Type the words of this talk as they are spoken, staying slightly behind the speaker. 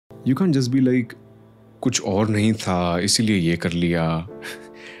You can't just be like, कुछ और नहीं था इसीलिए ये कर लिया.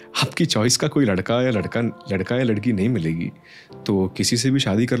 आपकी चॉइस का कोई लड़का या लड़की नहीं मिलेगी तो किसी से भी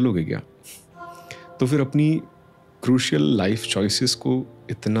शादी कर लोगे क्या? तो फिर अपनी क्रूशियल लाइफ चॉइसेस को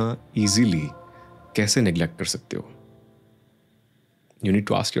इतना इजीली कैसे नेग्लेक्ट कर सकते हो? You need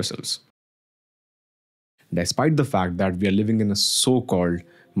to ask yourselves. Despite the fact that we are living in a so-called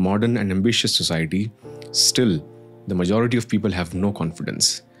modern and ambitious society, still the majority of people have no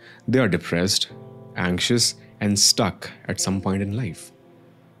confidence. They are depressed, anxious, and stuck at some point in life.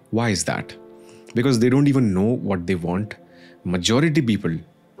 Why is that? Because they don't even know what they want. Majority people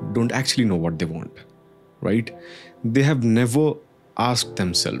don't actually know what they want, right? They have never asked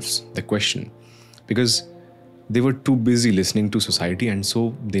themselves the question because they were too busy listening to society, and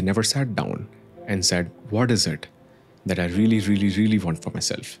so they never sat down and said, what is it that I really, really, really want for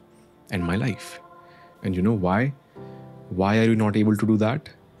myself and my life? And you know why? Why are you not able to do that?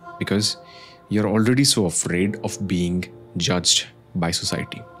 Because you're already so afraid of being judged by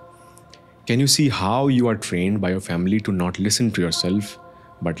society. Can you see how you are trained by your family to not listen to yourself,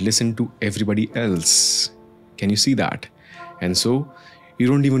 but listen to everybody else? Can you see that? And so you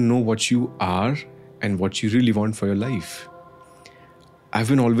don't even know what you are and what you really want for your life. I've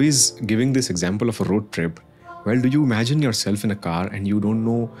been always giving this example of a road trip. Well, do you imagine yourself in a car and you don't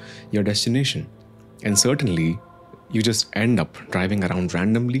know your destination? And certainly, you just end up driving around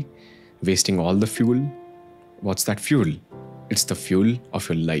randomly, wasting all the fuel. What's that fuel? It's the fuel of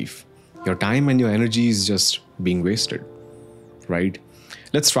your life. Your time and your energy is just being wasted, right?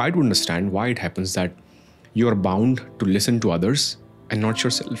 Let's try to understand why it happens that you are bound to listen to others and not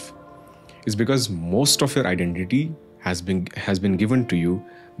yourself. It's because most of your identity has been given to you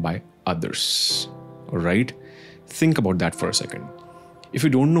by others. All right? Think about that for a second. If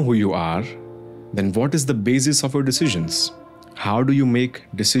you don't know who you are, then what is the basis of your decisions? How do you make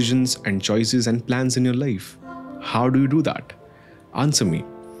decisions and choices and plans in your life? How do you do that? Answer me.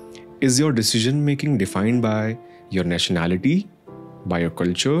 Is your decision making defined by your nationality, by your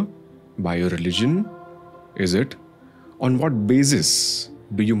culture, by your religion? Is it? On what basis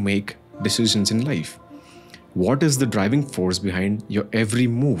do you make decisions in life? What is the driving force behind your every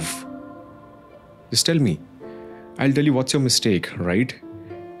move? Just tell me. I'll tell you what's your mistake, right?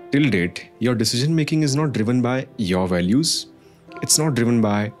 Till date, your decision making is not driven by your values. It's not driven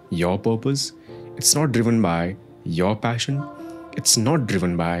by your purpose. It's not driven by your passion. It's not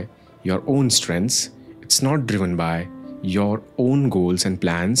driven by your own strengths. It's not driven by your own goals and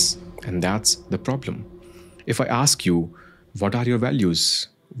plans. And that's the problem. If I ask you, what are your values?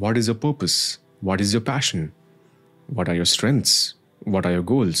 What is your purpose? What is your passion? What are your strengths? What are your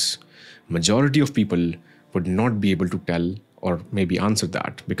goals? Majority of people would not be able to tell or maybe answer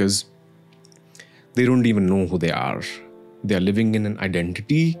that because they don't even know who they are. They are living in an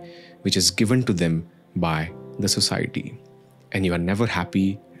identity which is given to them by the society. And you are never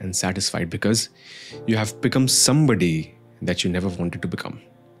happy and satisfied because you have become somebody that you never wanted to become.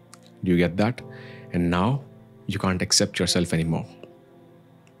 Do you get that? And now you can't accept yourself anymore.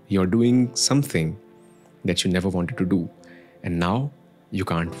 You're doing something that you never wanted to do. And now you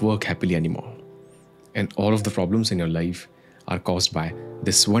can't work happily anymore. And all of the problems in your life are caused by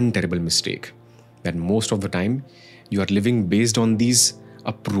this one terrible mistake, that most of the time you are living based on these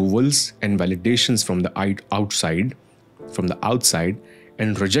approvals and validations from the outside,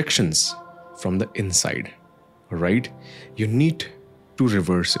 and rejections from the inside, right? You need to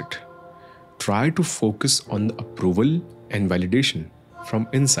reverse it. Try to focus on the approval and validation from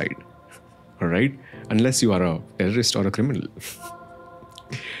inside, all right? Unless you are a terrorist or a criminal.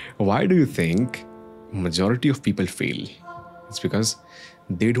 Why do you think majority of people fail? It's because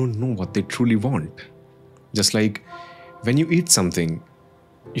they don't know what they truly want. Just like when you eat something,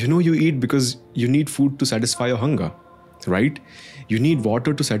 you eat because you need food to satisfy your hunger, right? You need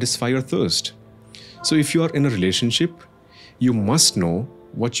water to satisfy your thirst. So if you are in a relationship, you must know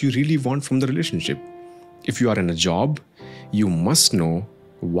what you really want from the relationship. If you are in a job, you must know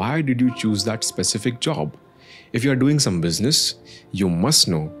why did you choose that specific job. If you are doing some business, you must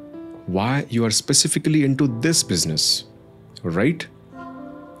know why you are specifically into this business, right?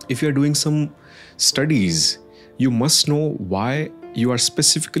 If you are doing some studies, you must know why you are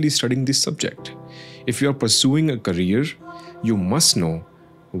specifically studying this subject. If you are pursuing a career, you must know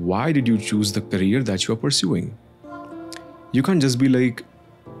why did you choose the career that you are pursuing. You can't just be like,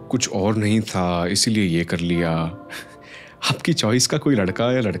 कुछ और नहीं था इसीलिए ये कर लिया. आपकी choice का कोई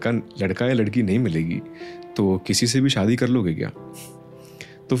लड़का या लड़की नहीं मिलेगी तो किसी से भी शादी कर लोगे क्या?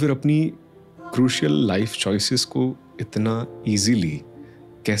 तो फिर अपनी क्रूशियल लाइफ चॉइसेस को इतना इजीली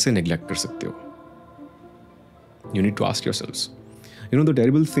कैसे नेग्लेक्ट कर सकते हो? You need to ask yourselves. The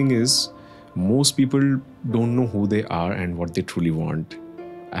terrible thing is, most people don't know who they are and what they truly want.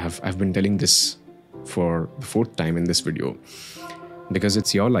 I've been telling this for the fourth time in this video, because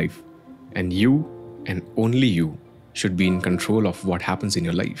it's your life, and you and only you should be in control of what happens in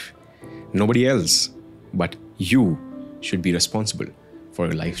your life. Nobody else but you should be responsible for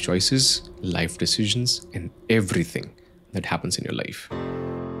your life choices, life decisions, and everything that happens in your life.